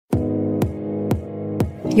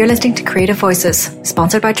You're listening to Creative Voices,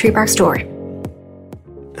 sponsored by Treebark Store.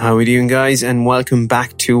 How are we doing, guys? And welcome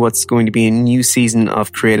back to what's going to be a new season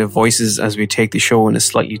of Creative Voices as we take the show in a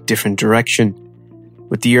slightly different direction.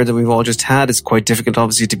 With the year that we've all just had, it's quite difficult,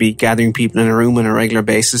 obviously, to be gathering people in a room on a regular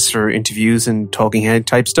basis for interviews and talking head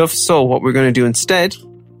type stuff. So what we're going to do instead,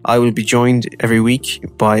 I will be joined every week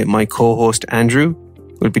by my co-host, Andrew.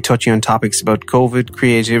 We'll be touching on topics about COVID,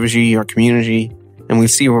 creativity, our community, and we'll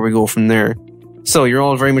see where we go from there. So you're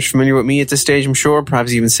all very much familiar with me at this stage, I'm sure,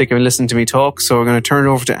 perhaps even sick of listening to me talk. So we're going to turn it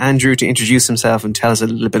over to Andrew to introduce himself and tell us a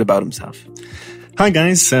little bit about himself. Hi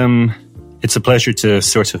guys, it's a pleasure to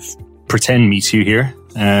sort of pretend meet you here.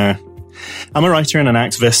 I'm a writer and an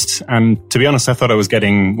activist, and to be honest, I thought I was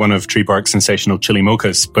getting one of Treebark's sensational chili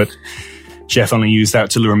mochas, but Jeff only used that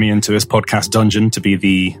to lure me into his podcast dungeon to be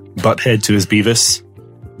the butthead to his Beavis,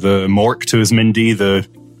 the Mork to his Mindy, the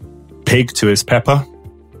pig to his Peppa,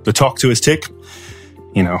 the talk to his tick.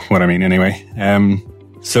 You know what I mean anyway.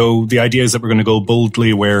 So the idea is that we're going to go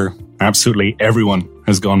boldly where absolutely everyone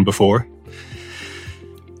has gone before.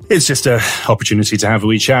 It's just an opportunity to have a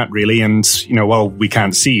wee chat, really. And, you know, while we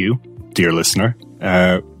can't see you, dear listener,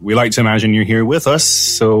 we like to imagine you're here with us.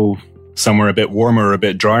 So somewhere a bit warmer or a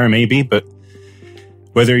bit drier maybe. But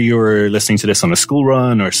whether you're listening to this on a school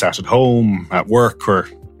run or sat at home, at work, or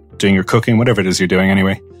doing your cooking, whatever it is you're doing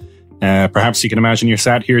anyway, perhaps you can imagine you're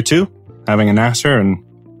sat here too, having a natter and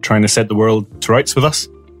trying to set the world to rights with us.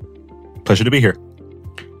 Pleasure to be here.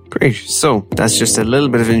 Great. So that's just a little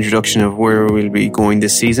bit of an introduction of where we'll be going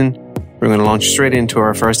this season. We're going to launch straight into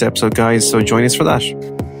our first episode, guys, so join us for that.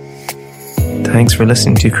 Thanks for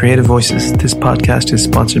listening to Creative Voices. This podcast is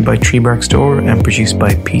sponsored by Treebark Store and produced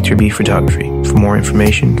by P3B Photography. For more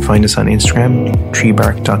information, find us on Instagram,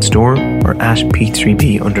 treebark.store, or at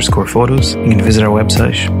P3B_photos. You can visit our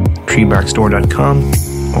website, treebarkstore.com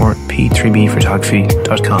or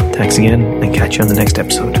p3bphotography.com. Thanks again, and catch you on the next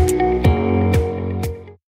episode.